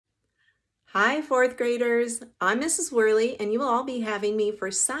Hi, fourth graders. I'm Mrs. Worley, and you will all be having me for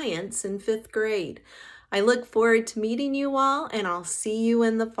science in fifth grade. I look forward to meeting you all, and I'll see you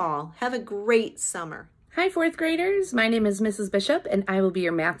in the fall. Have a great summer. Hi, fourth graders. My name is Mrs. Bishop, and I will be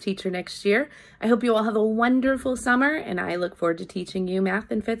your math teacher next year. I hope you all have a wonderful summer, and I look forward to teaching you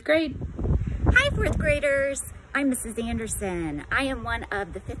math in fifth grade. Hi, fourth graders. I'm Mrs. Anderson. I am one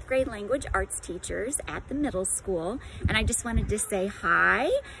of the fifth grade language arts teachers at the middle school, and I just wanted to say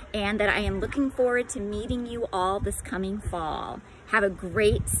hi and that I am looking forward to meeting you all this coming fall. Have a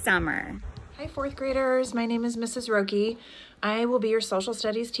great summer. Hi, fourth graders. My name is Mrs. Roki. I will be your social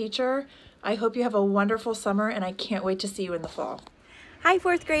studies teacher. I hope you have a wonderful summer, and I can't wait to see you in the fall. Hi,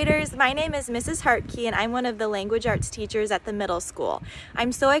 fourth graders. My name is Mrs. Hartke, and I'm one of the language arts teachers at the middle school.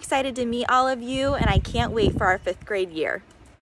 I'm so excited to meet all of you, and I can't wait for our fifth grade year.